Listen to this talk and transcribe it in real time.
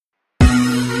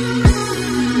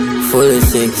Fully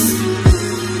 6.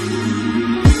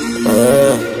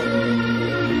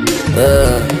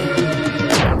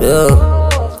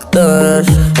 Dash.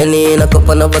 Any in a cup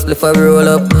and a bus before I roll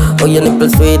up. Oh, your nipple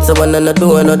sweet, so one and a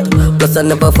donut. Plus I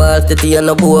never fall, titty and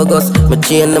a bogus. My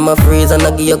chain them a freeze and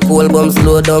I give you cold bum.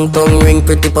 Slow down, tongue ring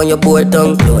pretty on your board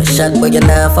tongue. You a shot but you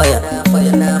not fire.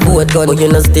 Boat gun, but you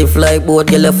not stiff like boat.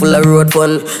 Girl you full of road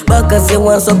fun. Back as you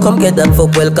want, so come get that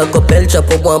fuck well. Cock up, el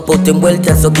chop up, one put him well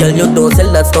test. So girl you don't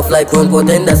sell that stuff like round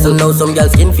potender. So now some girl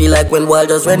skin feel like when wild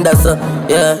just render. So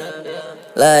yeah.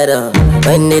 Lie down.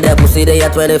 When need that pussy they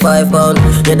at 25 pound.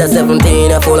 Get the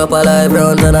 17 I full up a live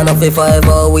round. And enough for 5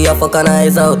 out, we a fucking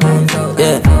eyes out.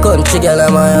 Yeah, country girl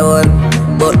I'm my own.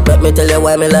 But let me tell you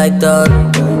why me like town.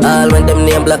 All when them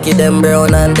name blacky them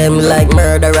brown. And them like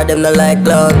murderer, them not like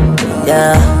clown.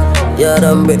 Yeah,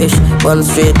 them British. One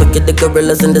street, look at the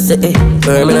gorillas in the city.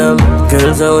 Birmingham,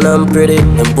 girls own I'm pretty.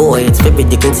 And boy, it's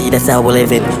vivid, you can see that's how we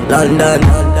live in London.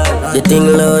 The thing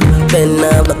loud, pen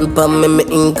now, nothing pa me, me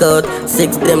ink out.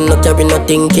 6 them no carry no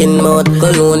thinking mouth.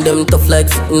 Cologne them tough like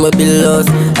sitting with billows.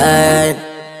 Aight,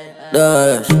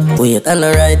 dash. Wait, and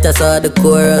I write I saw the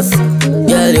chorus.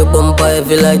 Girl, you bumper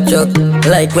heavy like truck.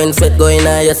 Like when sweat going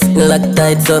on, you sitting like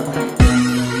tights up.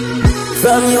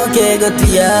 From UK go to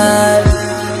yard,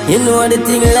 you know the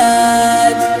thing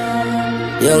like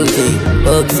Young T,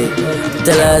 Oxy,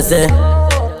 tell her say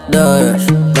dash.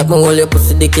 Make me hold your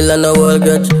pussy, the killer no whole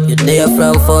grudge. You there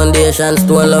from foundation,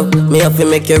 stone love. Me have to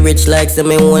make you rich like say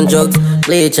me one drugs.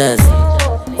 Bleachers,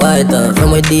 white house.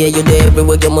 From where there you there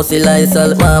everywhere you must see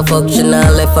Lysol. Man fuck she nah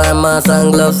left her mask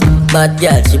and gloves. Bad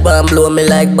girl, she born blow me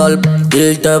like bulb.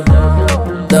 Built up,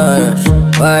 dash.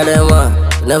 Why them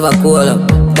want, never cool up.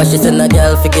 But she send a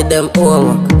girl figure them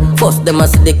homework. First them a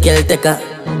see the kill taker.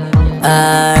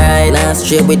 Alright, now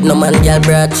straight with no man, girl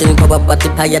broad chin. Power party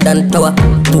higher than tower.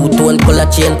 2-tone color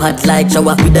chain, pot like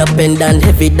shower. With a pendant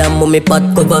heavy than mummy pot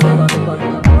cover.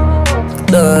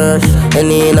 Dash.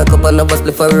 Any in a cup and a bus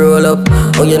before I roll up.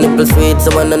 Oh, your nipple sweet,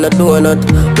 so one and a donut.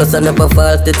 Plus I never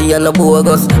fall, titty and a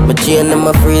bogus. My chain them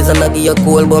a freeze and I give you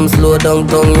cold bum. Slow down,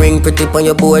 tongue ring pretty on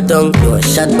your board tongue. You a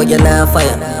shot but you not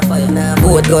fire.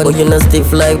 Boat gun, but you not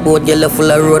stiff like boat. Girl you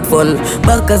full of road fun.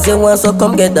 Back as you want, so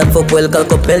come get that fuck well.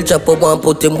 Cock up, el chop up, one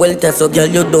put him well test. So girl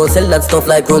you don't sell that stuff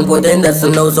like round potender. So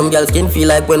now some girl skin feel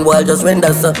like when wild just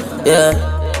render. So yeah,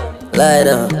 lie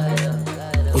down.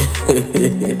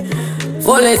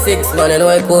 Fully 6 man, you know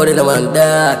I call it a man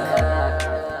dark.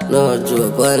 No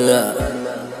joke, one love.